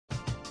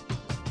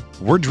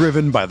We're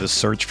driven by the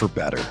search for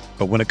better.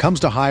 But when it comes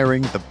to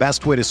hiring, the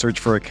best way to search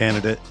for a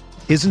candidate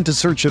isn't to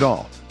search at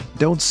all.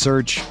 Don't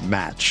search,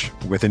 match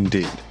with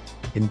Indeed.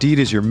 Indeed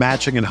is your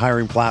matching and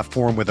hiring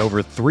platform with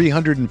over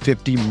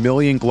 350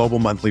 million global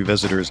monthly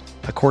visitors,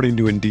 according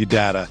to Indeed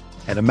data,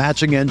 and a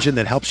matching engine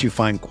that helps you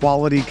find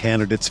quality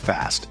candidates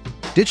fast.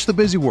 Ditch the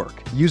busy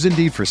work. Use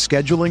Indeed for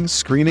scheduling,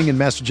 screening, and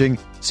messaging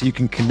so you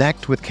can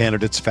connect with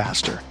candidates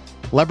faster.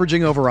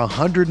 Leveraging over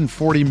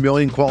 140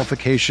 million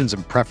qualifications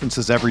and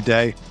preferences every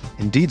day,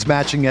 Indeed's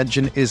matching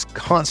engine is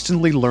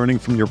constantly learning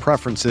from your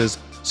preferences,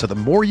 so the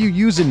more you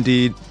use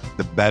Indeed,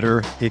 the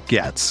better it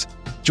gets.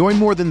 Join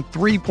more than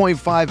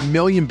 3.5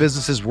 million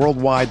businesses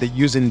worldwide that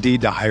use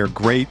Indeed to hire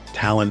great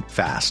talent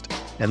fast.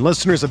 And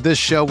listeners of this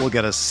show will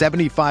get a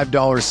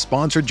 $75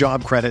 sponsored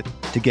job credit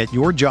to get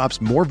your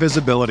jobs more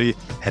visibility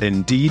at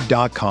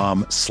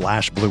Indeed.com/Blue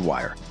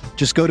Wire.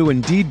 Just go to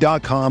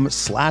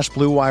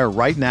Indeed.com/Blue Wire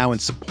right now and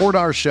support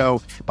our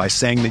show by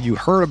saying that you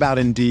heard about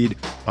Indeed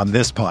on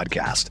this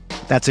podcast.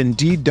 That's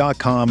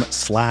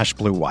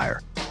Indeed.com/Blue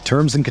Wire.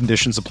 Terms and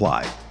conditions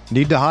apply.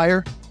 Need to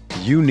hire?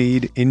 You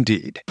need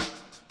Indeed.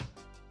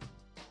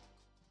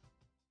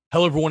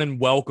 Hello, everyone, and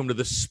welcome to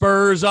the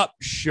Spurs Up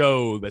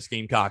Show, best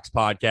Gamecocks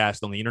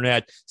podcast on the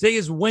internet. Today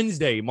is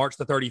Wednesday, March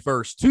the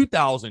 31st,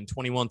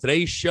 2021.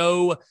 Today's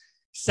show,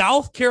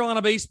 South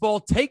Carolina baseball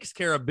takes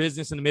care of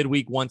business in the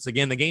midweek once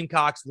again. The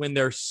Gamecocks win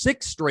their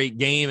sixth straight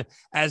game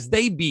as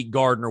they beat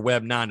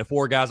Gardner-Webb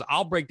 9-4. Guys,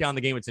 I'll break down the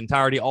game in its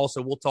entirety.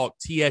 Also, we'll talk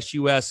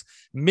TSUS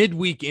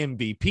midweek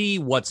MVP.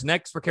 What's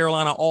next for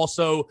Carolina?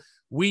 Also,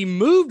 we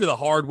move to the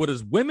hardwood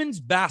as women's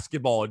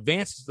basketball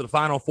advances to the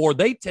Final Four.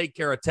 They take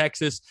care of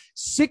Texas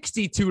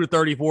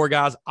 62-34,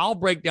 guys. I'll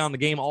break down the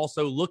game.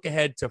 Also, look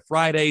ahead to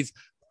Friday's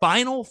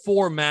Final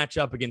Four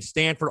matchup against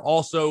Stanford.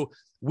 Also,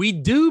 we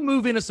do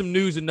move into some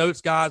news and notes,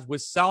 guys,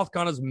 with South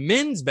Carolina's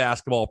men's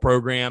basketball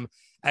program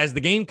as the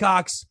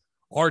Gamecocks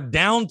are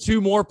down two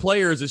more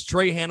players as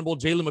Trey Hannibal,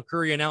 Jalen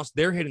McCurry announced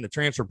they're hitting the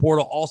transfer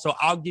portal. Also,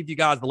 I'll give you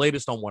guys the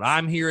latest on what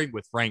I'm hearing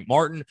with Frank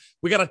Martin.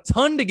 We got a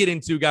ton to get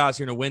into, guys,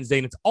 here on a Wednesday,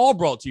 and it's all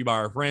brought to you by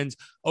our friends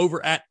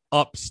over at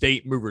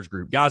Upstate Movers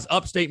Group. Guys,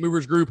 Upstate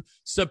Movers Group,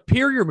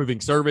 superior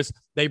moving service.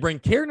 They bring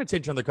care and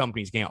attention other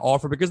companies can't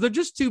offer because they're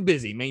just too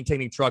busy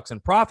maintaining trucks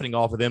and profiting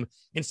off of them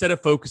instead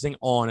of focusing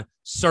on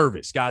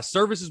service. Guys,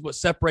 service is what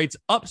separates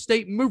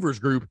Upstate Movers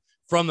Group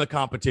from the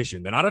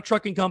competition. They're not a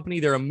trucking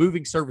company. They're a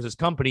moving services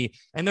company,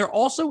 and they're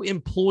also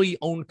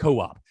employee-owned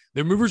co-op.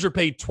 Their movers are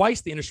paid twice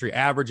the industry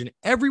average, and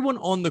everyone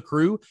on the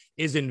crew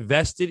is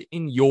invested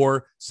in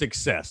your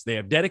success. They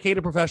have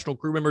dedicated professional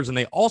crew members, and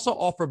they also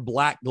offer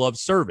black glove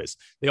service.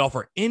 They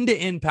offer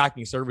end-to-end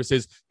packing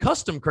services,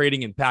 custom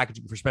crating and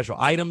packaging for special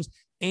items,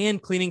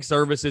 and cleaning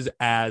services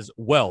as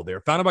well.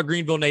 They're founded by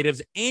Greenville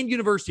natives and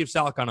University of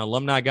South Carolina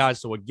alumni, guys,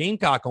 so a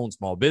Gamecock-owned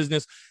small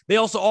business. They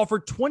also offer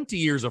 20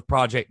 years of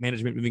project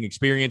management moving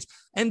experience,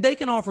 and they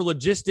can offer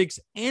logistics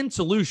and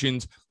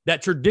solutions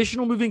that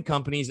traditional moving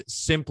companies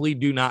simply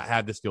do not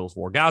have the skills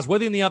for. Guys,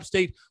 whether in the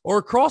upstate or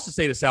across the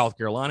state of South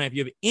Carolina, if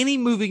you have any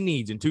moving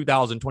needs in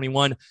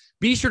 2021,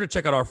 be sure to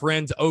check out our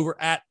friends over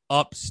at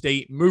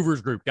Upstate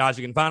Movers Group. Guys,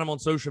 you can find them on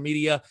social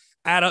media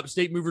at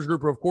Upstate Movers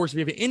Group. Or, of course, if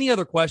you have any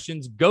other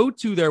questions, go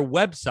to their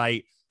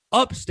website,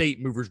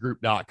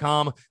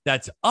 upstatemoversgroup.com.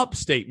 That's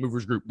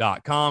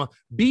upstatemoversgroup.com.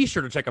 Be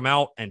sure to check them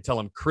out and tell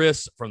them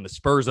Chris from the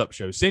Spurs Up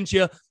Show sent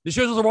you. The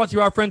show's also brought to you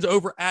by our friends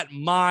over at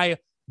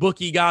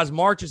MyBookie. Guys,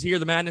 March is here.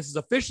 The madness has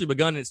officially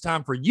begun, and it's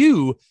time for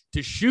you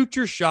to shoot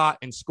your shot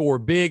and score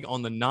big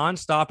on the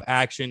nonstop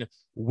action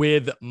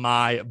with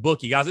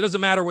MyBookie. Guys, it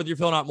doesn't matter whether you're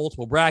filling out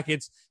multiple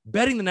brackets,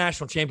 betting the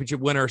national championship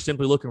winner, or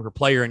simply looking for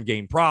player and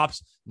game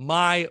props,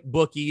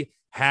 MyBookie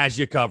has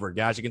you covered.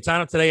 Guys, you can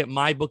sign up today at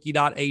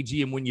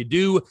mybookie.ag, and when you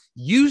do,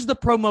 use the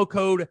promo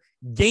code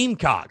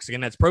Gamecocks. Again,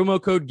 that's promo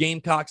code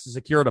Gamecocks to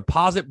secure a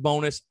deposit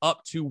bonus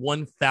up to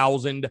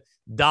 $1,000.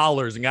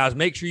 And guys,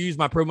 make sure you use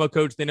my promo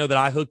code so they know that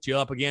I hooked you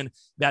up. Again,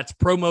 that's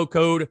promo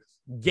code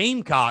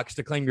Gamecocks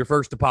to claim your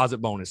first deposit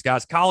bonus.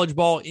 Guys, college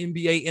ball,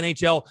 NBA,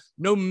 NHL,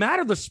 no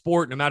matter the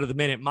sport, no matter the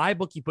minute,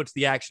 MyBookie puts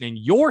the action in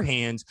your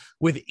hands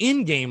with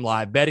in-game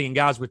live betting. And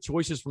guys, with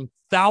choices from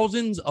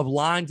thousands of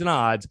lines and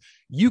odds,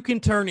 you can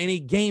turn any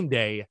game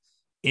day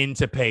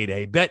into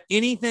payday. Bet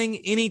anything,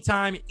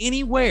 anytime,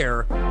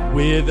 anywhere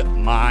with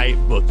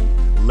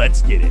MyBookie.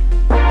 Let's get it.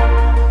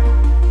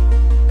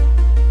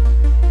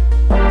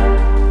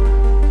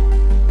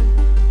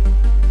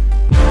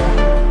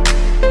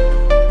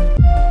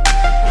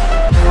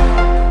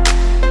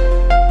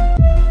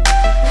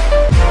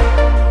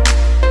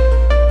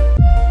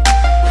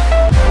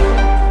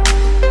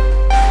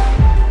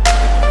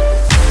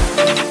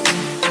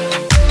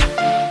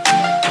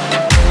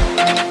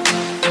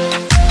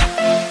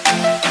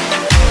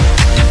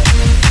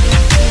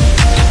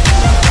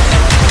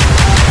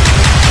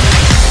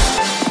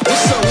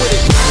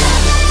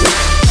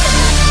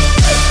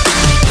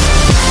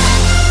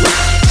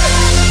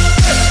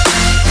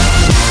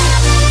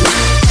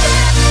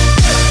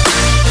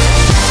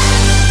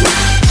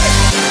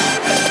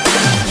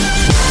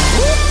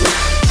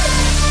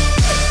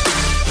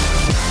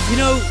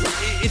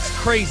 It's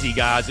crazy,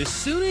 guys. As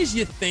soon as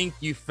you think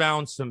you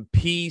found some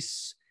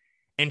peace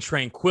and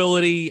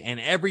tranquility and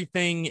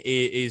everything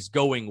is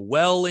going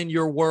well in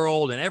your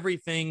world and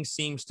everything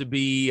seems to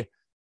be,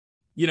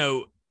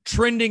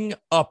 trending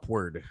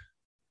upward,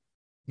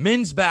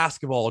 men's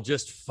basketball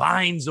just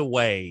finds a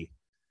way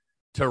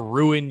to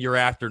ruin your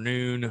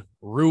afternoon,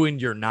 ruin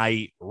your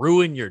night,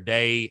 ruin your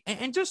day,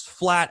 and just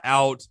flat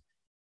out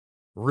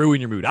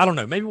ruin your mood. I don't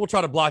know. Maybe we'll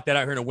try to block that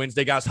out here on a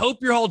Wednesday, guys. Hope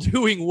you're all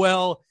doing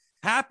well.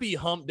 Happy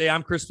hump day.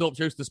 I'm Chris Phillips,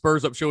 host of the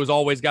Spurs Up Show. As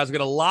always, guys, we've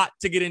got a lot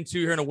to get into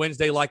here on a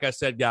Wednesday. Like I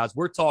said, guys,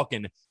 we're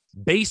talking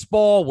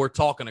baseball. We're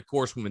talking, of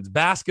course, women's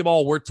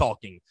basketball. We're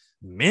talking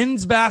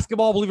men's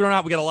basketball. Believe it or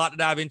not, we got a lot to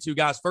dive into,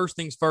 guys. First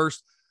things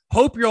first,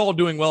 hope you're all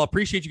doing well.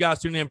 Appreciate you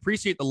guys tuning in.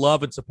 Appreciate the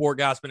love and support,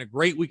 guys. It's been a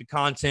great week of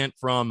content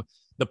from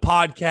the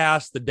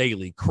podcast, the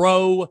Daily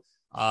Crow,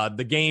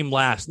 the game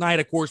last night.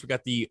 Of course, we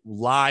got the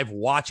live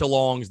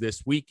watch-alongs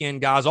this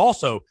weekend, guys.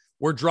 Also,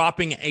 we're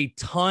dropping a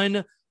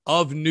ton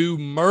of new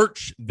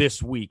merch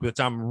this week, which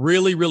I'm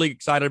really, really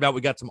excited about. We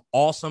got some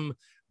awesome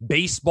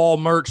baseball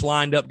merch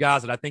lined up,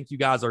 guys, that I think you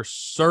guys are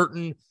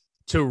certain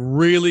to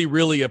really,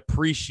 really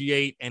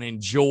appreciate and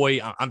enjoy.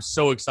 I'm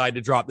so excited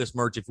to drop this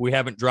merch. If we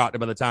haven't dropped it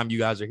by the time you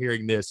guys are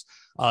hearing this,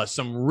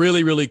 some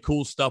really, really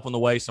cool stuff on the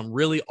way, some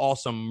really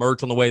awesome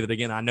merch on the way that,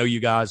 again, I know you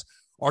guys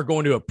are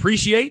going to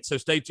appreciate. So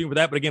stay tuned for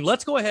that. But again,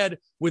 let's go ahead.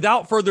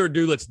 Without further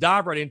ado, let's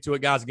dive right into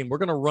it, guys. Again, we're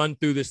going to run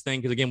through this thing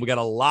because, again, we got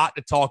a lot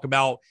to talk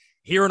about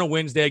here on a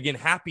Wednesday. Again,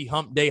 happy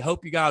hump day.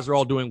 Hope you guys are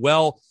all doing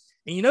well.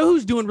 And you know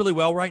who's doing really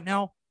well right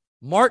now?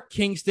 Mark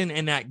Kingston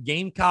and that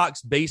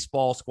Gamecocks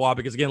baseball squad,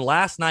 because, again,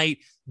 last night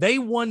they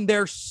won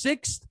their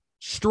 6th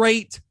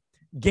straight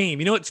game.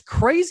 It's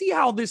crazy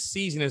how this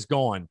season has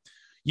gone.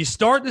 You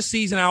start the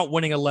season out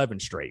winning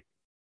 11 straight.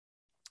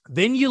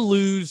 Then you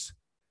lose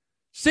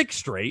 6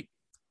 straight.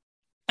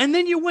 And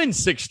then you win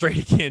 6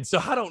 straight again. So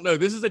I don't know.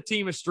 This is a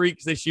team of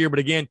streaks this year. But,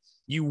 again,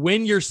 you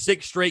win your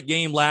 6th straight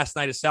game last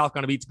night as South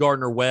Carolina beats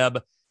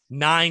Gardner-Webb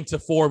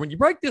 9-4. When you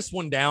break this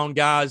one down,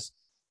 guys,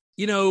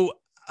 I'm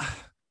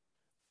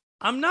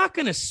not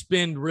going to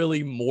spend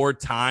really more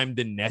time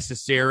than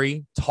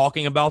necessary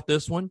talking about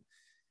this one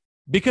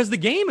because the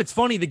game, it's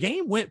funny, the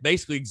game went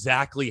basically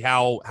exactly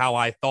how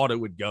I thought it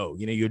would go.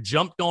 You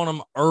jumped on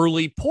them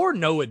early. Poor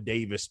Noah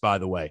Davis, by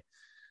the way,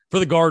 for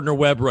the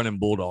Gardner-Webb running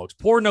Bulldogs.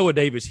 Poor Noah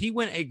Davis. He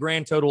went a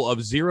grand total of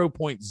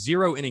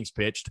 0.0 innings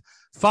pitched,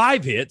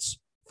 5 hits,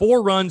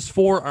 4 runs,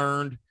 4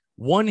 earned,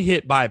 1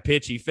 hit by a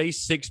pitch. He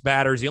faced 6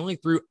 batters. He only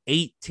threw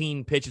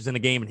 18 pitches in the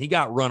game, and he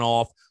got run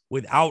off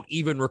without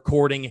even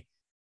recording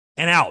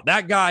an out.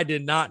 That guy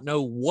did not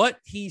know what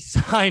he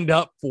signed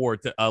up for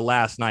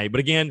last night. But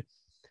again,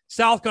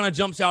 South kind of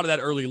jumps out of that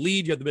early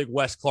lead. You have the big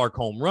Wes Clark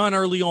home run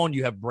early on.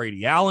 You have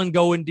Brady Allen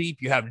going deep.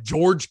 You have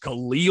George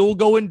Khalil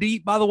going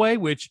deep, by the way,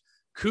 which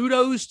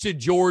kudos to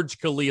George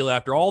Khalil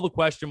after all the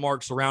question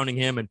marks surrounding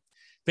him and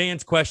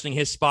fans questioning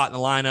his spot in the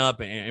lineup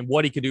and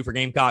what he could do for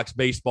Gamecocks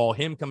baseball.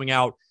 Him coming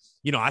out,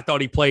 I thought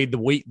he played the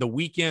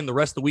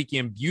rest of the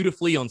weekend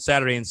beautifully on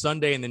Saturday and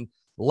Sunday. And then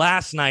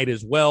last night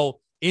as well,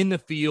 in the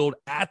field,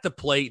 at the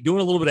plate,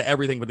 doing a little bit of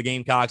everything for the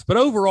Gamecocks. But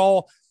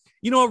overall,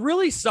 a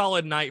really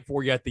solid night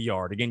for you at the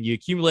Yard. Again, you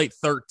accumulate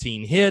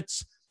 13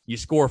 hits. You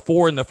score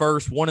 4 in the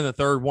first, 1 in the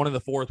third, 1 in the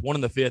fourth, 1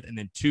 in the fifth, and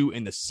then 2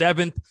 in the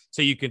 7th.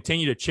 So you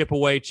continue to chip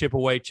away.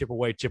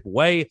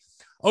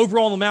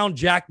 Overall on the mound,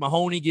 Jack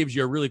Mahoney gives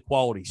you a really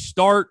quality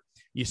start.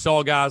 You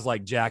saw guys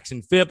like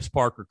Jackson Phipps,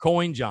 Parker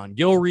Coyne, John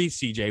Gilreath,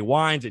 CJ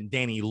Wines, and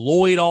Danny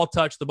Lloyd all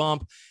touch the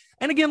bump.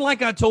 And again,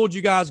 like I told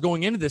you guys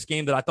going into this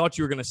game, that I thought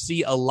you were going to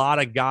see a lot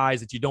of guys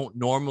that you don't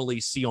normally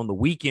see on the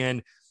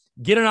weekend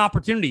get an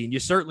opportunity. And you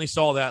certainly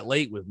saw that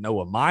late with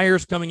Noah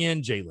Myers coming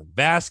in, Jalen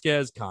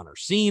Vasquez, Connor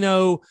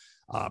Sino,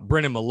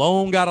 Brennan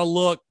Malone got a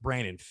look,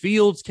 Brandon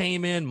Fields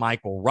came in,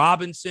 Michael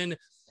Robinson.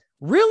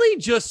 Really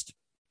just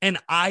an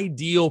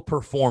ideal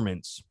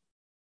performance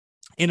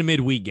in a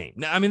midweek game.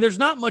 Now, there's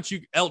not much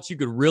else you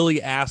could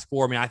really ask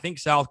for. I think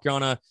South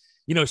Carolina,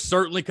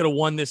 certainly could have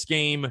won this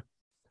game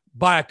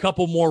by a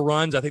couple more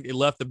runs. I think they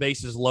left the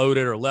bases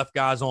loaded or left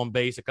guys on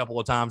base a couple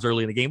of times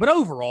early in the game. But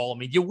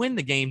overall, you win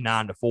the game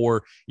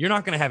 9-4. You're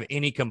not going to have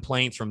any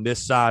complaints from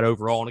this side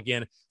overall. And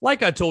again,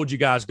 like I told you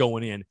guys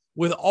going in,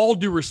 with all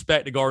due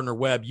respect to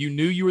Gardner-Webb, you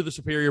knew you were the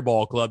superior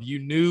ball club. You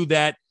knew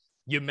that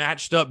you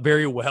matched up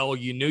very well.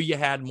 You knew you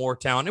had more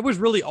talent. It was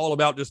really all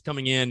about just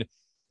coming in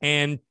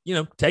and,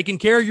 taking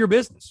care of your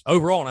business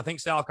overall. And I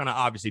think South Carolina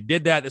obviously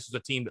did that. This was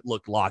a team that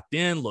looked locked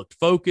in, looked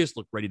focused,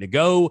 looked ready to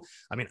go.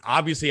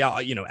 Obviously,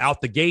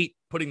 out the gate,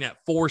 putting that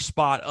 4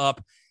 spot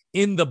up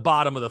in the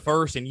bottom of the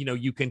first. And,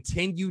 you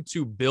continue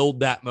to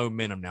build that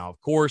momentum now,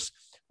 of course,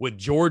 with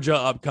Georgia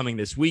upcoming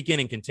this weekend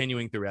and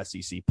continuing through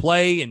SEC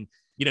play. And,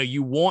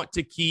 you want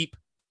to keep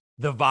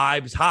the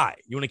vibes high.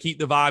 You want to keep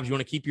the vibes. You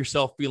want to keep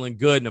yourself feeling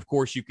good. And, of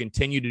course, you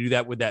continue to do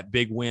that with that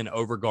big win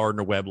over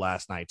Gardner-Webb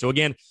last night. So,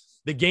 again,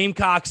 the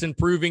Gamecocks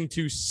improving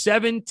to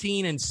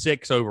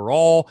 17-6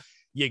 overall.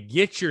 You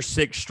get your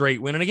 6th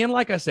straight win. And again,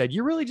 like I said,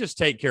 you really just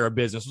take care of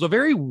business. It was a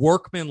very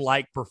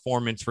workman-like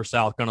performance for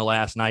South Carolina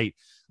last night.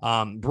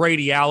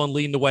 Brady Allen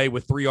leading the way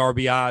with 3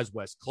 RBIs.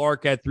 Wes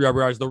Clark had 3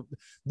 RBIs.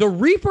 The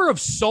Reaper of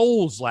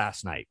Souls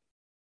last night.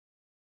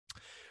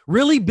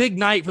 Really big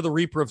night for the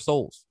Reaper of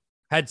Souls.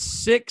 Had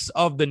 6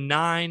 of the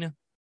 9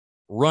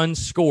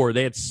 runs scored.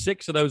 They had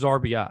 6 of those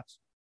RBIs.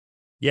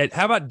 Yet,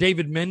 how about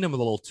David Mendham with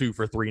a little 2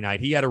 for 3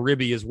 night? He had a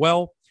ribby as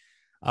well.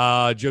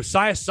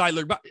 Josiah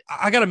Seidler.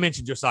 I got to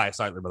mention Josiah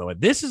Seidler, by the way.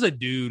 This is a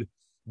dude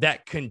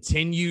that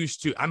continues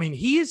to,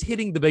 he is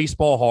hitting the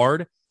baseball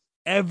hard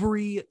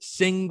every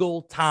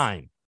single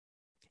time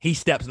he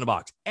steps in the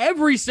box.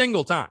 Every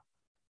single time.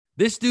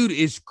 This dude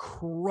is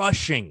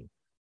crushing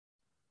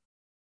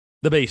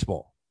the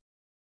baseball.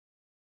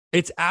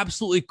 It's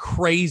absolutely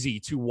crazy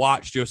to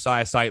watch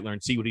Josiah Seidler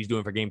and see what he's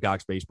doing for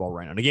Gamecocks baseball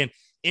right now. And again,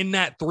 in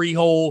that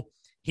 3-hole,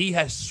 he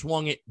has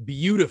swung it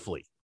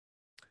beautifully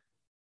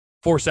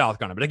for South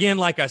Carolina. But again,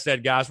 like I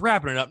said, guys,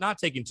 wrapping it up, not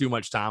taking too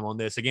much time on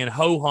this. Again,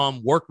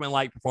 ho-hum,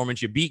 workmanlike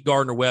performance. You beat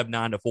Gardner-Webb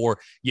 9-4.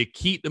 You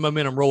keep the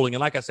momentum rolling. And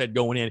like I said,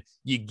 going in,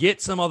 you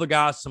get some other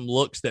guys some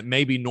looks that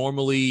maybe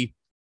normally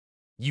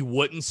you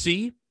wouldn't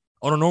see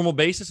on a normal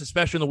basis,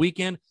 especially on the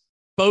weekend,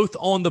 both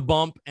on the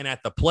bump and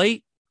at the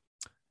plate.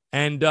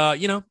 And,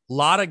 a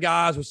lot of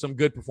guys with some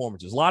good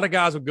performances. A lot of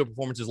guys with good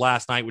performances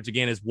last night, which,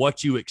 again, is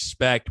what you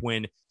expect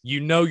when you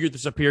know you're the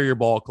superior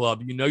ball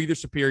club. You know you're the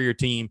superior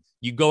team.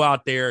 You go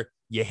out there,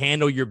 you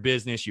handle your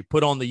business, you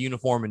put on the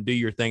uniform and do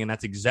your thing, and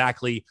that's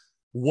exactly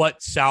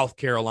what South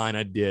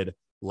Carolina did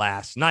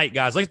last night,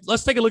 guys.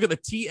 Let's take a look at the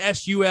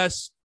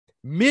TSUS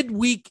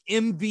midweek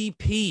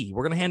MVP.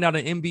 We're going to hand out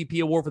an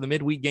MVP award for the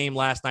midweek game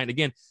last night.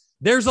 Again,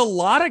 there's a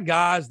lot of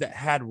guys that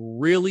had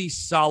really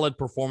solid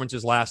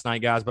performances last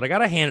night, guys, but I got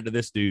to hand it to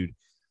this dude.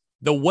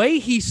 The way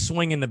he's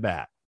swinging the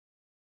bat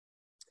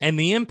and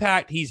the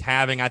impact he's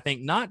having, I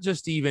think, not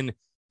just even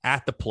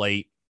at the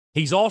plate,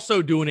 he's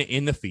also doing it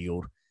in the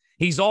field.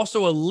 He's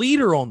also a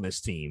leader on this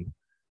team.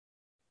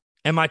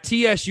 And my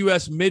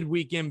TSUS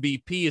midweek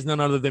MVP is none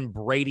other than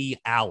Brady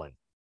Allen.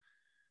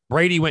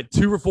 Brady went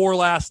 2 for 4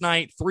 last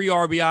night, 3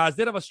 RBIs,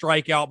 did have a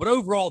strikeout. But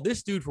overall,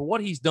 this dude, for what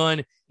he's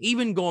done,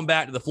 even going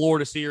back to the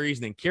Florida series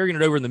and then carrying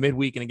it over in the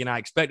midweek. And again, I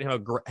expect him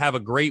to have a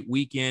great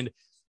weekend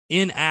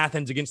in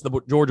Athens against the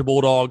Georgia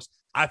Bulldogs.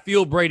 I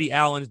feel Brady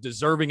Allen's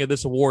deserving of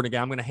this award.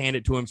 Again, I'm going to hand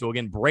it to him. So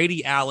again,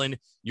 Brady Allen,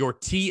 your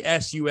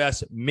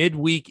TSUS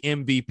midweek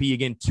MVP.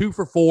 Again, 2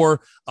 for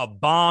 4, a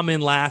bomb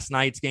in last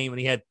night's game, and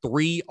he had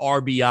 3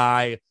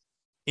 RBI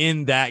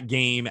in that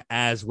game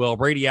as well.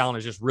 Brady Allen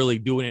is just really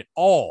doing it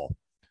all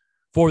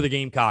for the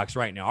Gamecocks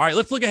right now. All right,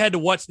 let's look ahead to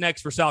what's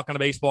next for South Carolina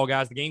baseball,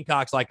 guys. The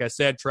Gamecocks, like I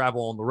said,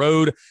 travel on the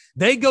road.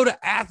 They go to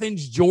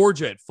Athens,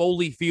 Georgia at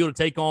Foley Field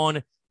to take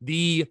on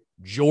the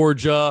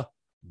Georgia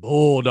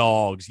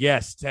Bulldogs.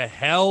 Yes, to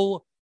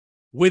hell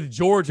with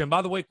Georgia. And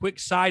by the way, quick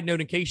side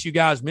note in case you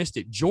guys missed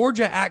it,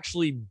 Georgia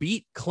actually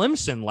beat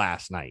Clemson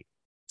last night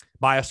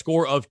by a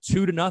score of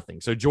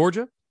 2-0. So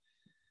Georgia,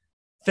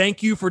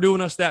 thank you for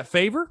doing us that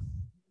favor.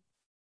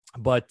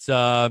 But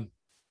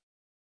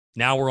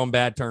now we're on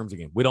bad terms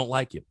again. We don't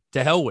like you.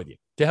 To hell with you.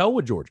 To hell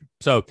with Georgia.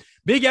 So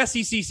big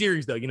SEC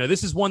series, though.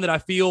 This is one that I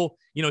feel,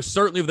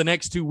 certainly over the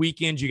next 2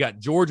 weekends, you got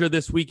Georgia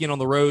this weekend on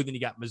the road, then you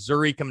got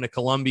Missouri coming to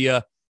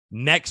Columbia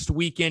next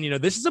weekend.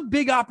 This is a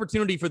big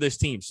opportunity for this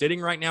team.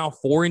 Sitting right now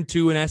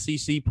 4-2 in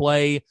SEC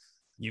play.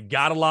 You've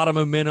got a lot of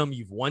momentum.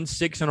 You've won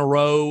 6 in a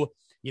row.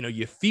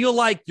 You feel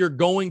like you're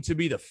going to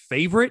be the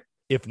favorite,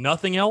 if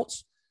nothing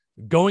else,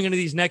 going into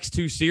these next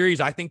 2 series.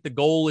 I think the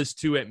goal is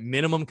to, at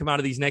minimum, come out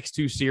of these next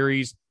 2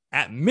 series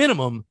at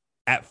minimum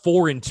at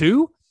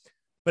 4-2,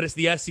 but it's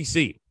the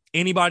SEC.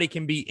 Anybody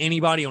can beat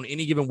anybody on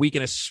any given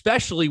weekend,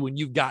 especially when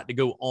you've got to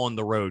go on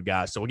the road,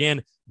 guys. So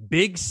again,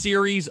 big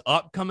series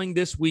upcoming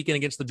this weekend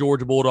against the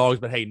Georgia Bulldogs,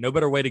 but hey, no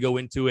better way to go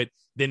into it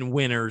than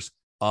winners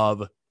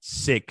of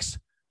 6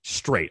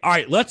 straight. All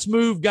right, let's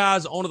move,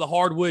 guys, onto the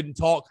hardwood and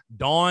talk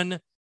Dawn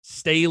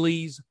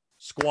Staley's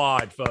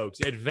squad,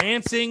 folks.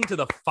 Advancing to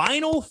the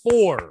Final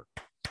Four.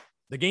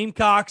 The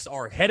Gamecocks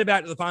are headed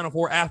back to the Final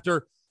Four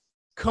after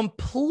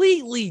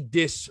completely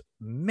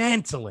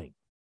dismantling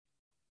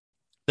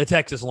the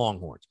Texas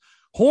Longhorns.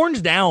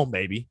 Horns down,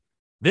 baby.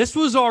 This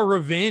was our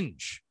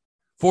revenge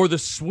for the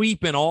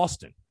sweep in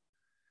Austin.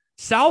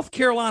 South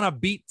Carolina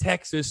beat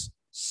Texas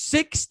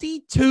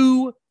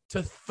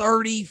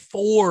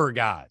 62-34,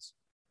 guys.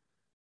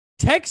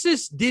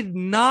 Texas did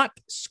not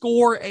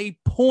score a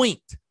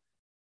point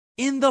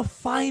in the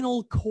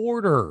final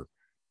quarter.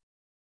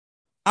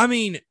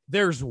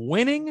 There's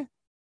winning,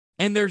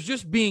 and there's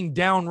just being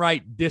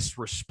downright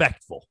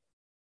disrespectful.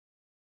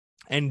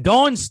 And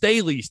Dawn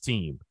Staley's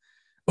team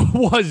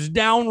was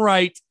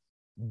downright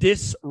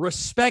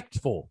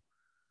disrespectful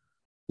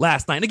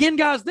last night. And again,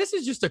 guys, this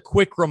is just a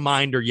quick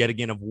reminder yet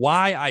again of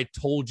why I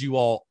told you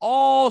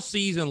all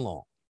season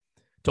long.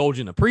 Told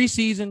you in the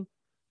preseason,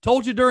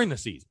 told you during the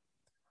season.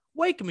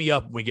 Wake me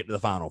up when we get to the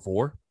Final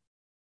Four.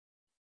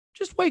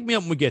 Just wake me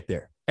up when we get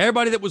there.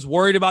 Everybody that was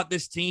worried about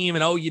this team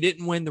and, you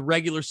didn't win the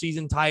regular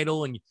season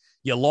title and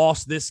you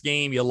lost this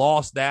game, you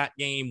lost that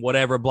game,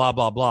 whatever, blah,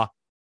 blah, blah.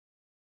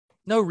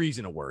 No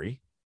reason to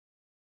worry.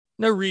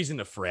 No reason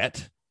to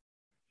fret.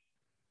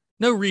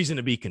 No reason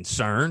to be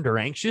concerned or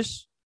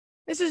anxious.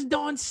 This is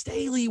Dawn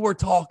Staley we're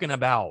talking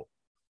about.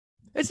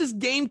 This is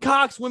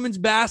Gamecocks women's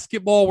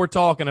basketball we're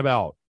talking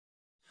about.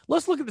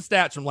 Let's look at the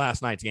stats from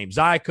last night's game.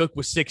 Zia Cook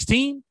with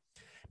 16.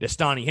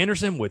 Destani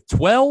Henderson with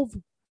 12.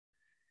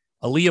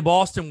 Aaliyah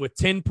Boston with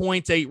 10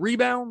 points, 8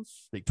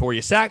 rebounds.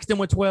 Victoria Saxton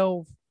with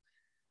 12.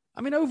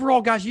 I mean,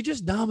 overall, guys, you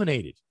just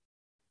dominated.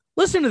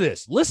 Listen to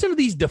this. Listen to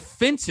these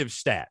defensive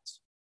stats.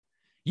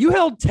 You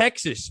held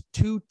Texas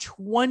to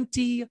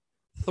 23%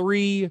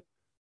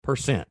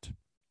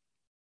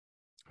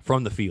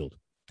 from the field,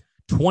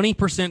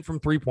 20% from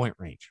three-point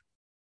range.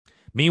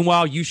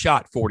 Meanwhile, you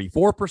shot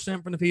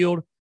 44% from the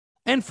field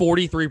and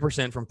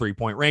 43% from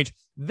three-point range.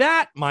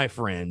 That, my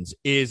friends,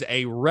 is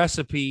a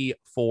recipe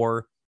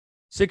for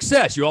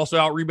success. You also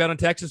out-rebounded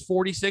Texas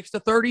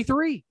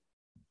 46-33.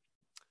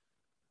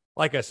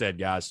 Like I said,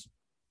 guys,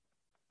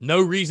 no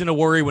reason to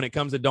worry when it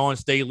comes to Dawn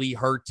Staley,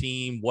 her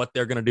team, what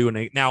they're going to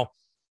do. Now,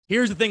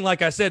 here's the thing.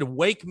 Like I said,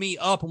 wake me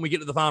up when we get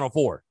to the Final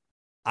Four.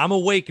 I'm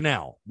awake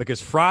now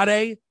because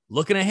Friday,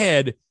 looking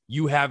ahead,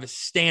 you have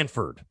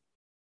Stanford,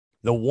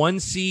 the 1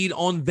 seed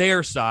on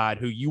their side,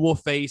 who you will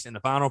face in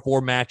the Final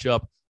Four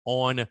matchup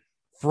on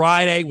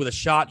Friday with a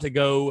shot to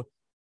go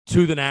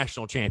to the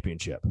national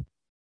championship.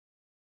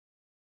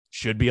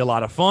 Should be a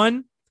lot of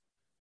fun.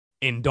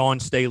 In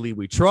Dawn Staley,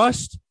 we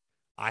trust.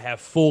 I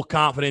have full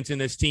confidence in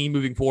this team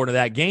moving forward to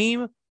that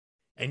game.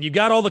 And you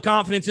got all the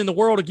confidence in the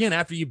world again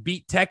after you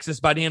beat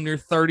Texas by damn near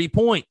 30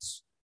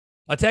 points.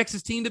 A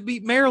Texas team that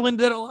beat Maryland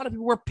that a lot of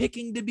people were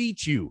picking to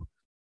beat you.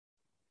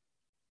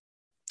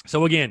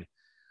 So again,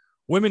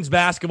 women's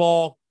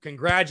basketball,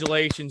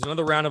 congratulations.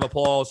 Another round of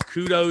applause.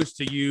 Kudos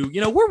to you. You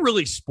know, we're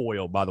really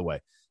spoiled, by the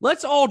way.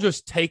 Let's all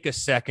just take a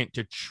second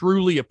to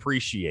truly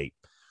appreciate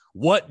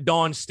what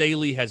Dawn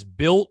Staley has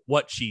built,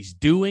 what she's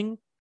doing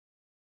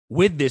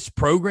with this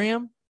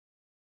program.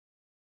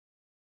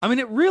 I mean,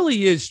 it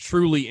really is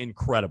truly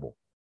incredible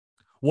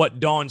what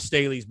Dawn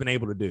Staley's been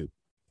able to do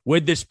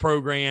with this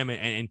program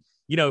and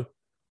you know,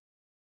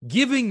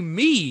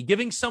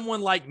 giving someone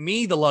like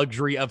me the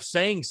luxury of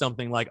saying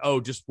something like, oh,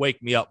 just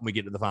wake me up when we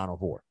get to the Final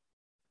Four.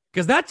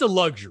 Because that's a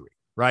luxury,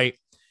 right?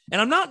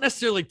 And I'm not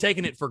necessarily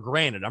taking it for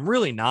granted. I'm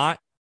really not.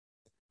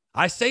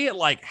 I say it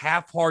like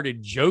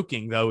half-hearted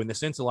joking, though, in the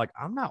sense of like,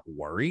 I'm not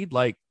worried.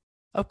 Like,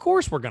 of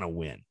course we're going to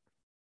win.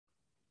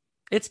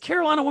 It's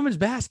Carolina women's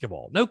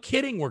basketball. No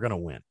kidding, we're going to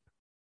win.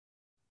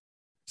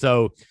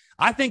 So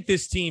I think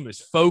this team is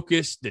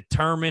focused,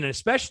 determined, and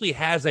especially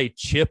has a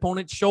chip on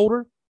its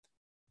shoulder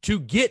to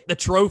get the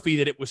trophy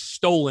that it was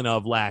stolen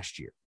of last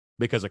year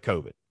because of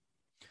COVID.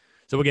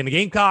 So again, the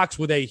Gamecocks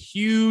with a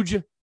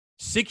huge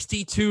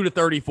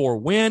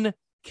 62-34 win.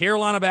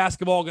 Carolina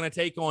basketball going to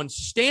take on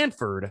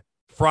Stanford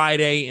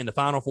Friday in the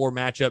Final Four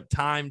matchup.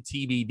 Time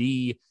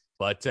TBD,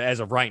 but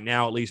as of right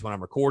now, at least when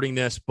I'm recording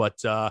this, but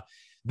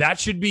that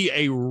should be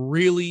a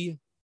really,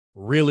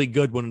 really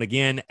good one. And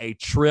again, a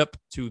trip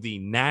to the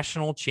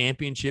national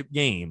championship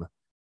game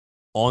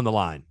on the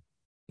line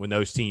when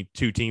those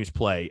two teams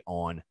play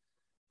on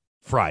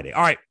Friday.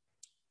 All right,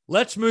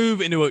 let's move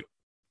into a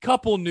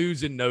couple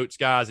news and notes,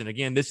 guys. And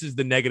again, this is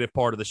the negative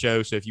part of the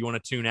show. So if you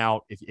want to tune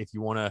out, if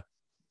you want to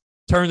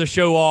turn the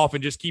show off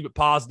and just keep it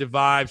positive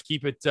vibes,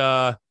 keep it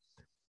high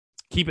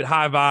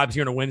vibes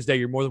here on a Wednesday,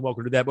 you're more than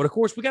welcome to do that. But of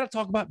course, we got to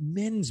talk about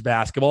men's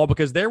basketball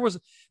because there was,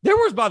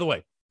 by the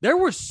way, there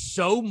was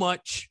so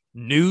much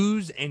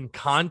news and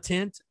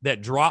content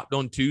that dropped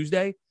on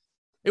Tuesday.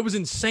 It was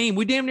insane.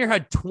 We damn near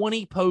had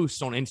 20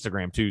 posts on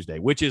Instagram Tuesday,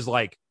 which is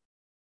like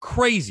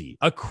crazy,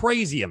 a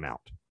crazy amount.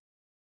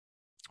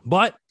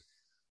 But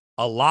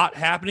a lot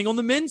happening on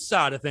the men's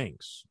side of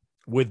things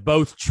with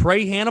both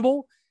Trey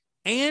Hannibal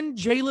and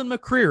Jalen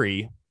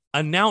McCreary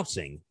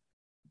announcing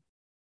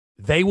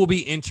they will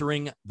be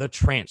entering the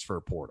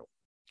transfer portal.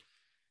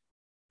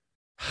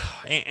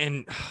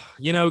 And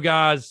you know,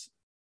 guys,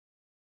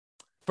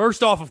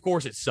 first off, of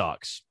course, it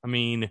sucks. I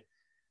mean,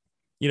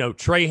 you know,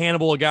 Trey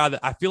Hannibal, a guy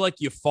that I feel like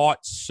you fought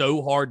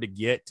so hard to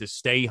get to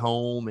stay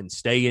home and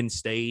stay in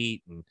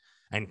state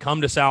and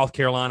come to South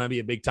Carolina, be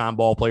a big-time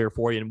ball player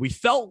for you. And we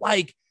felt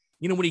like,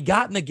 you know, when he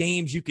got in the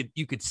games, you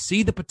could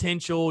see the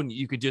potential and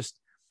you could just,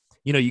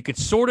 you know, you could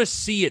sort of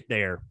see it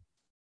there.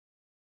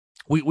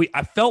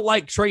 I felt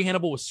like Trey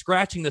Hannibal was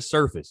scratching the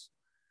surface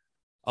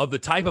of the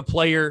type of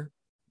player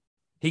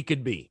he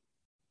could be.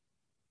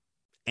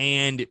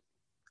 And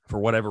for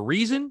whatever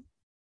reason,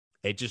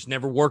 it just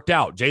never worked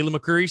out. Jalen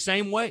McCreary,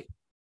 same way.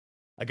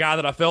 A guy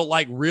that I felt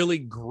like really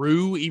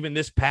grew even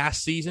this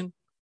past season,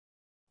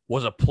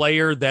 was a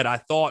player that I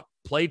thought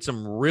played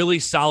some really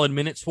solid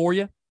minutes for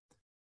you.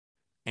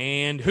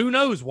 And who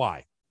knows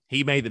why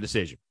he made the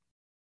decision.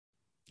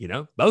 You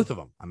know, both of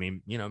them. I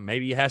mean, you know,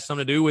 maybe it has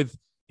something to do with,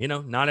 you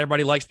know, not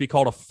everybody likes to be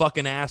called a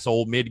fucking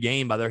asshole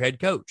mid-game by their head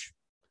coach.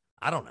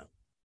 I don't know.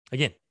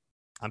 Again,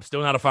 I'm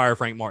still not a fire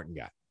Frank Martin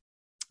guy.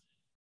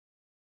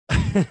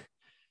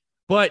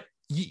 But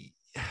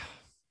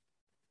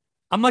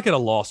I'm like at a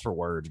loss for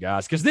words,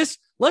 guys, because this,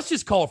 let's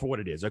just call it for what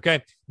it is,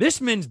 okay?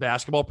 This men's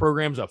basketball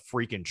program is a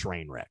freaking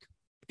train wreck.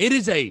 It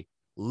is a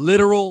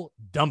literal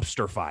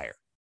dumpster fire.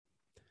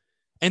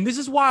 And this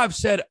is why I've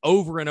said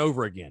over and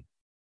over again,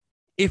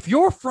 if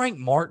you're Frank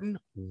Martin,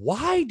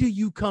 why do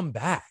you come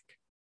back?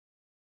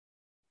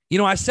 You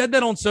know, I said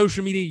that on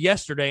social media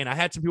yesterday, and I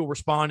had some people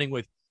responding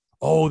with,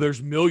 oh,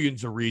 there's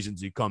millions of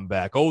reasons you come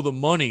back. Oh, the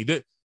money.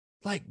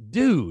 Like,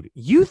 dude,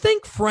 you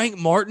think Frank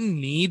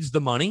Martin needs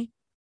the money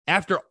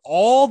after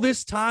all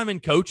this time in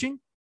coaching?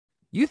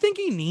 You think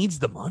he needs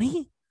the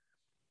money?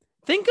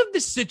 Think of the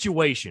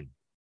situation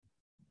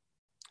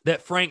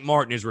that Frank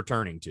Martin is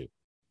returning to.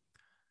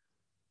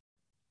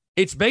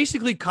 It's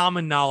basically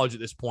common knowledge at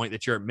this point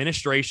that your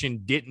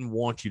administration didn't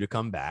want you to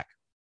come back.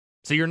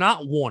 So you're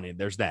not wanted.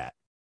 There's that.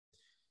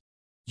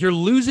 You're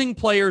losing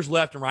players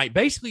left and right.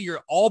 Basically,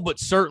 you're all but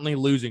certainly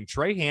losing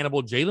Trey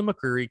Hannibal, Jalen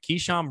McCreary,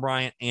 Keyshawn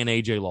Bryant, and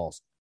A.J.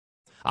 Lawson.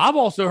 I've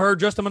also heard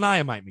Justin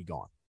Minaya might be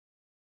gone.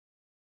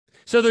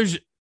 So there's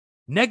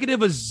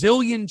negative a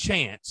zillion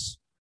chance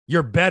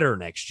you're better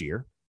next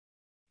year.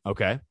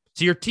 Okay?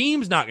 So your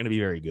team's not going to be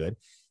very good.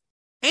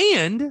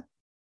 And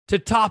to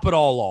top it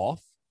all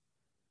off,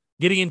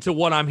 getting into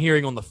what I'm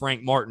hearing on the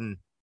Frank Martin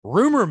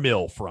rumor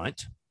mill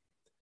front,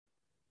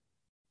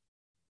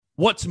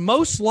 what's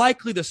most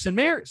likely the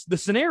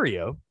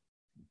scenario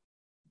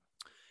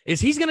is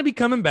he's going to be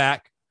coming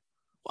back.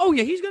 Oh,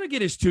 yeah, he's going to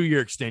get his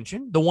 2-year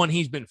extension, the one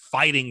he's been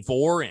fighting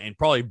for and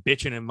probably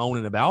bitching and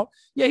moaning about.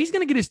 Yeah, he's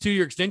going to get his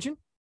 2-year extension.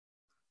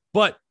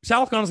 But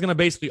South Carolina is going to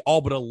basically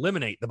all but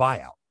eliminate the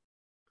buyout.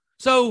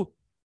 So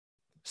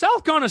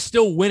South Carolina is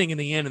still winning in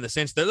the end in the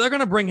sense that they're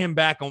going to bring him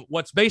back on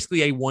what's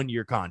basically a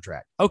 1-year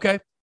contract. Okay,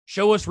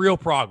 show us real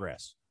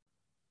progress.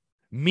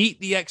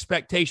 Meet the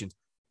expectations.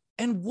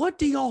 And what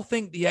do y'all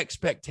think the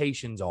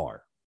expectations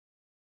are?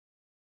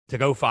 To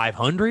go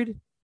 500?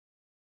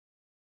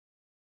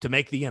 To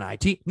make the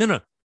NIT? No.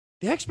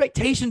 The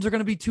expectations are going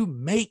to be to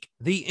make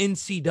the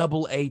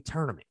NCAA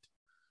tournament.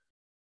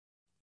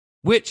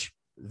 Which,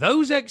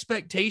 those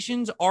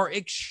expectations are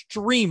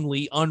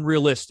extremely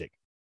unrealistic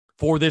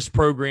for this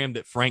program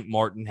that Frank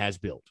Martin has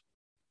built.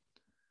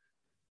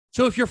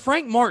 So if you're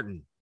Frank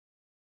Martin,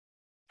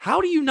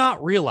 how do you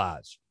not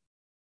realize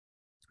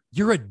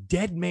you're a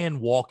dead man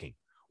walking?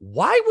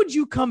 Why would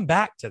you come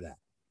back to that?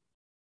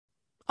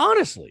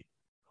 Honestly,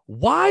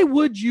 why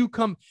would you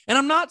come? And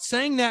I'm not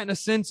saying that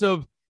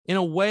in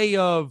a way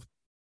of,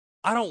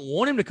 I don't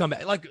want him to come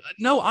back. Like,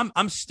 no,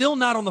 I'm still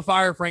not on the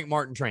fire Frank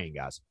Martin train,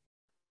 guys.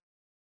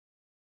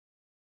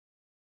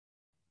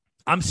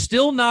 I'm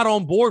still not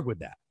on board with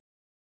that.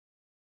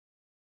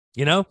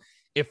 You know,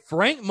 if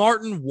Frank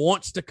Martin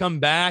wants to come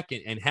back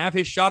and have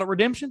his shot at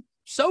redemption,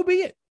 so be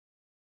it.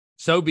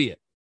 So be it.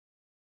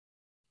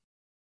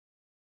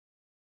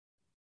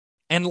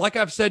 And like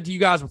I've said to you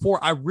guys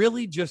before, I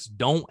really just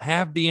don't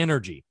have the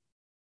energy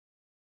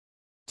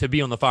to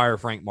be on the fire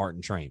Frank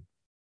Martin train.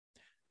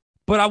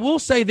 But I will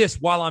say this,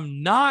 while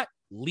I'm not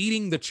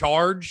leading the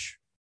charge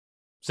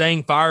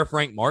saying fire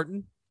Frank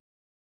Martin,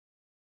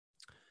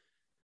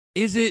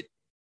 is it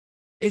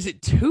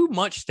too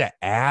much to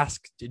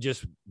ask to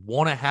just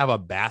want to have a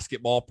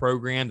basketball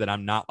program that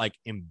I'm not like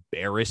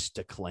embarrassed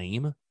to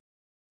claim?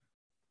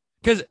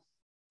 Because,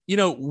 you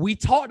know, we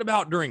talked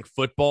about during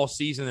football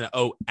season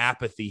that,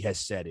 apathy has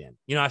set in.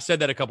 You know, I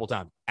said that a couple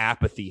times.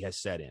 Apathy has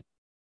set in.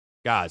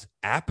 Guys,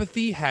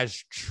 apathy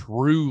has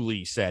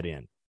truly set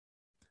in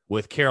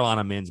with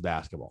Carolina men's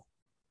basketball.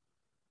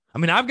 I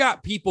mean, I've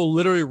got people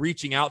literally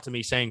reaching out to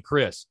me saying,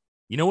 Chris,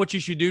 you know what you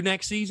should do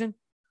next season?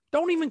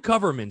 Don't even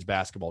cover men's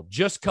basketball.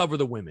 Just cover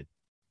the women.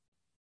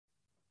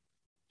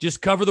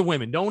 Just cover the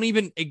women. Don't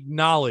even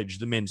acknowledge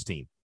the men's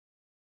team.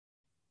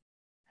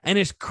 And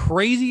as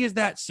crazy as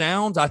that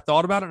sounds, I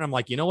thought about it and I'm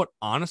like, you know what?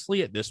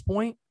 Honestly, at this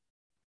point,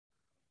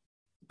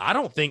 I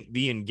don't think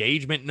the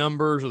engagement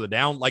numbers or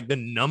the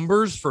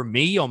numbers for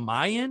me on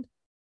my end,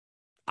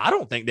 I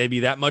don't think they'd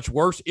be that much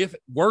worse, if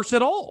worse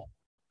at all.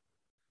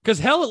 Because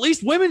hell, at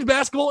least women's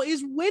basketball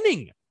is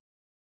winning.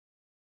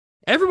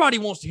 Everybody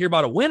wants to hear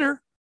about a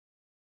winner.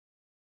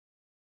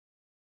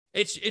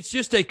 It's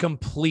just a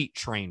complete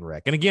train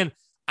wreck. And again,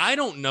 I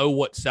don't know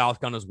what South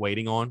Carolina is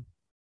waiting on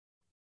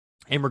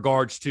in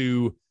regards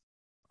to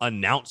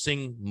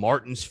announcing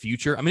Martin's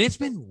future. I mean, it's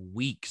been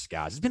weeks,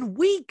 guys. It's been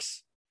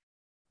weeks.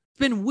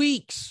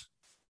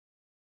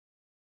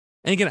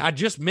 And again, I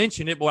just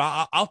mentioned it,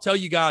 but I'll tell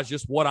you guys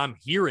just what I'm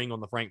hearing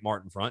on the Frank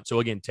Martin front. So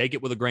again, take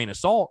it with a grain of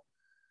salt.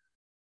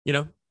 You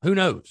know, who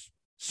knows?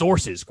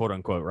 Sources, quote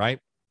unquote, right?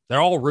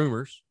 They're all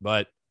rumors,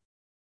 but,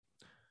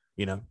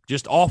 you know,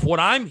 just off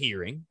what I'm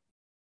hearing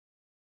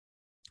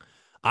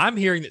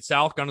that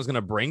South Carolina is going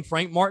to bring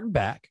Frank Martin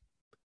back.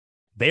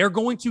 They are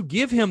going to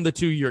give him the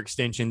 2-year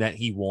extension that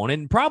he wanted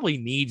and probably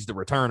needs to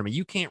return. I mean,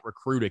 you can't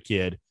recruit a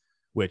kid,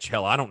 which,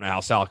 hell, I don't know how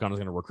South Carolina is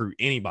going to recruit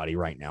anybody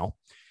right now.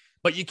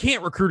 But you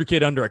can't recruit a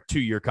kid under a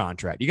 2-year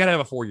contract. You got to have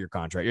a 4-year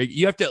contract.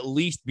 You have to at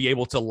least be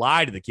able to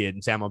lie to the kid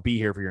and say, I'm going to be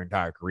here for your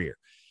entire career.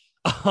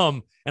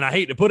 And I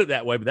hate to put it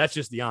that way, but that's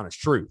just the honest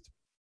truth.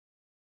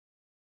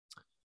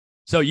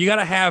 So you got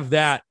to have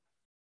that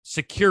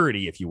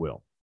security, if you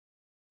will.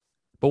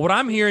 But what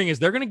I'm hearing is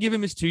they're going to give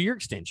him his 2-year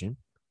extension.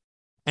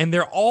 And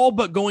they're all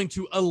but going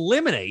to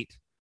eliminate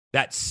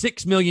that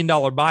 $6 million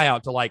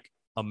buyout to like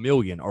 $1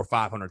 million or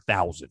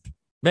 $500,000.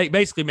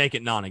 Basically make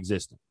it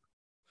non-existent.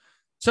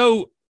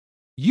 So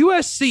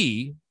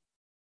USC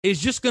is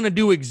just going to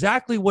do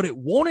exactly what it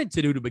wanted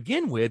to do to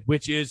begin with,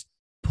 which is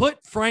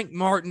put Frank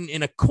Martin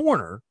in a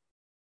corner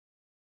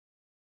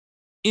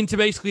into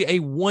basically a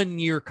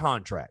 1-year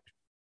contract,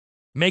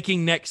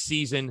 making next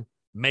season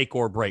make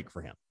or break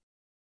for him.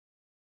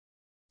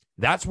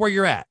 That's where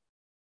you're at.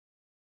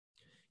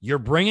 You're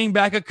bringing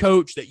back a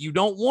coach that you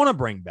don't want to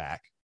bring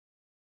back.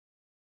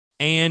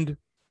 And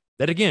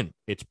that, again,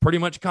 it's pretty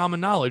much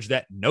common knowledge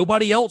that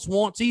nobody else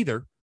wants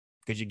either,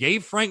 because you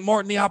gave Frank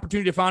Martin the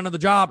opportunity to find another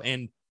job.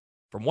 And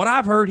from what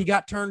I've heard, he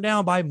got turned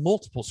down by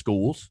multiple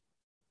schools.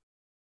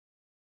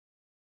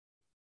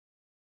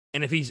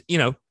 And if he's,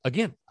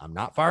 again, I'm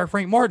not firing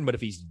Frank Martin, but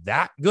if he's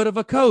that good of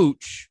a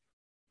coach,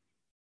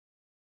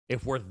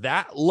 if we're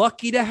that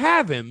lucky to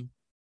have him,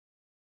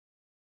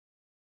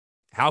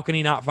 how can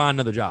he not find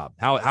another job?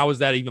 How is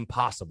that even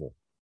possible?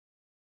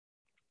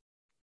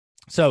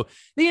 So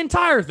the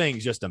entire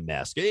thing's just a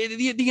mess.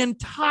 The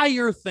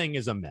entire thing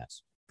is a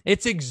mess.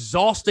 It's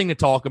exhausting to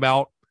talk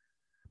about.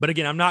 But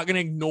again, I'm not going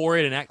to ignore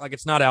it and act like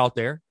it's not out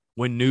there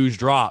when news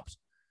drops.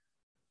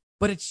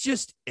 But it's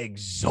just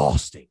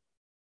exhausting.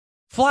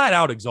 Flat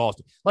out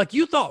exhausting. Like,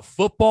 you thought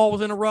football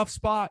was in a rough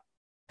spot.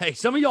 Hey,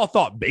 some of y'all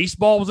thought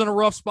baseball was in a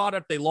rough spot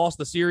after they lost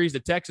the series to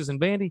Texas and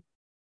Vandy.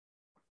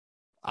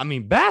 I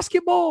mean,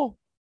 basketball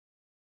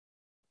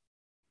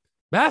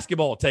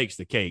takes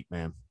the cake,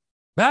 man.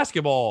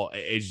 Basketball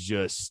is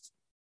just,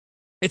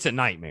 it's a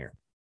nightmare.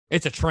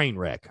 It's a train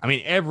wreck. I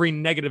mean, every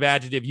negative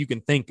adjective you can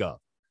think of.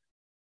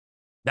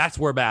 That's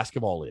where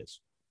basketball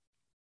is.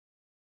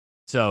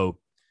 So,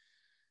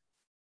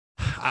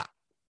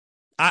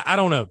 I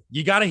don't know.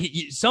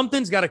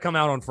 Something's got to come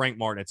out on Frank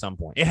Martin at some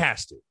point. It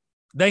has to.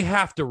 They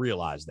have to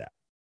realize that.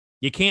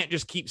 You can't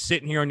just keep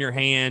sitting here on your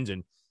hands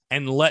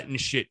and letting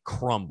shit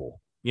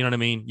crumble. You know what I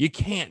mean? You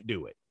can't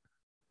do it.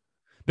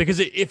 Because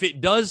if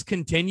it does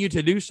continue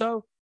to do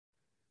so,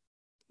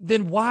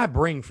 then why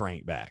bring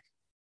Frank back?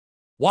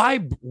 Why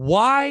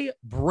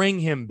bring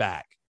him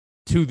back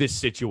to this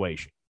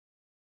situation?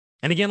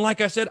 And again,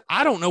 like I said,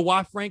 I don't know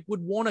why Frank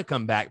would want to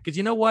come back, because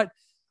you know what?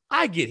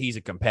 I get he's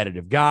a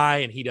competitive guy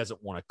and he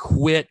doesn't want to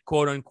quit,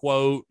 quote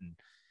unquote.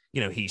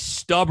 And, he's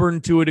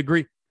stubborn to a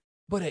degree.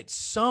 But at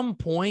some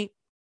point,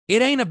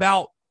 it ain't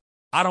about,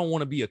 I don't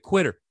want to be a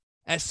quitter.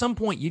 At some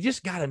point, you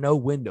just got to know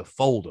when to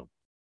fold them.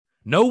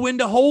 Know when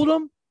to hold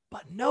them,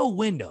 but know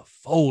when to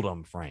fold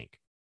them, Frank.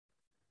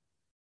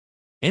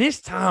 And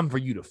it's time for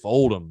you to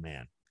fold them,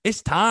 man.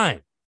 It's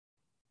time.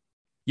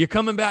 You're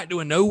coming back to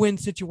a no-win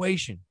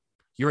situation.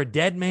 You're a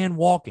dead man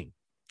walking.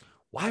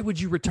 Why would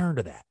you return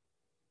to that?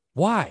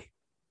 Why?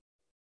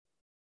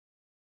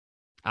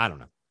 I don't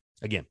know.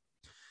 Again,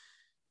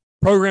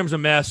 program's a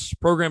mess.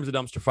 Program's a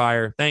dumpster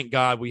fire. Thank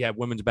God we have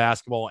women's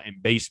basketball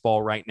and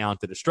baseball right now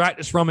to distract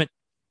us from it.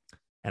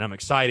 And I'm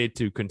excited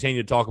to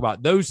continue to talk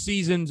about those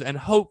seasons and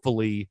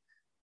hopefully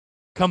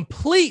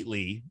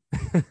completely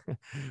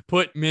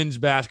put men's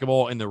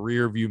basketball in the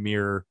rearview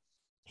mirror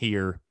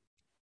here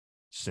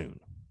soon.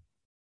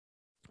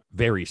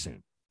 Very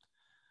soon.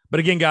 But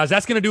again, guys,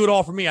 that's going to do it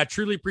all for me. I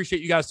truly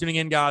appreciate you guys tuning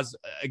in, guys.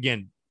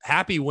 Again,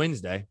 happy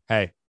Wednesday.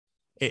 Hey,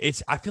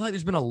 I feel like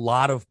there's been a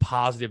lot of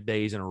positive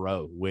days in a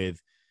row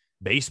with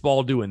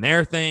baseball doing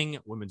their thing,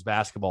 women's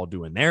basketball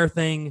doing their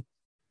thing.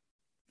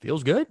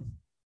 Feels good.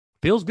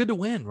 Feels good to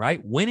win, right?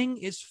 Winning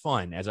is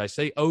fun. As I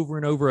say over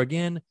and over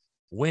again,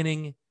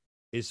 winning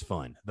is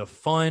fun. The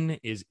fun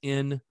is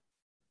in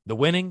the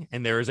winning,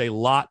 and there is a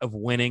lot of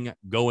winning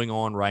going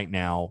on right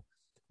now,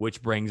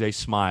 which brings a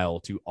smile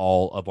to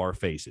all of our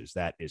faces.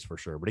 That is for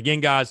sure. But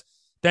again, guys,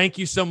 thank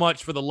you so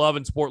much for the love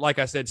and support. Like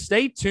I said,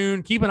 stay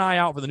tuned. Keep an eye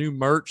out for the new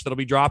merch that'll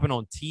be dropping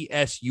on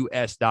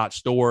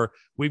tsus.store.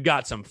 We've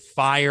got some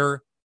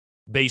fire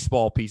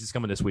baseball pieces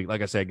coming this week.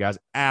 Like I said, guys,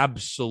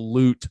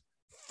 absolute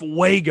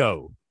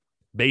fuego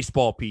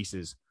baseball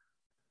pieces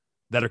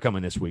that are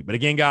coming this week. But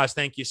again, guys,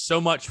 thank you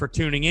so much for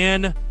tuning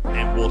in,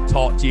 and we'll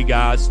talk to you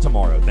guys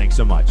tomorrow. Thanks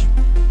so much.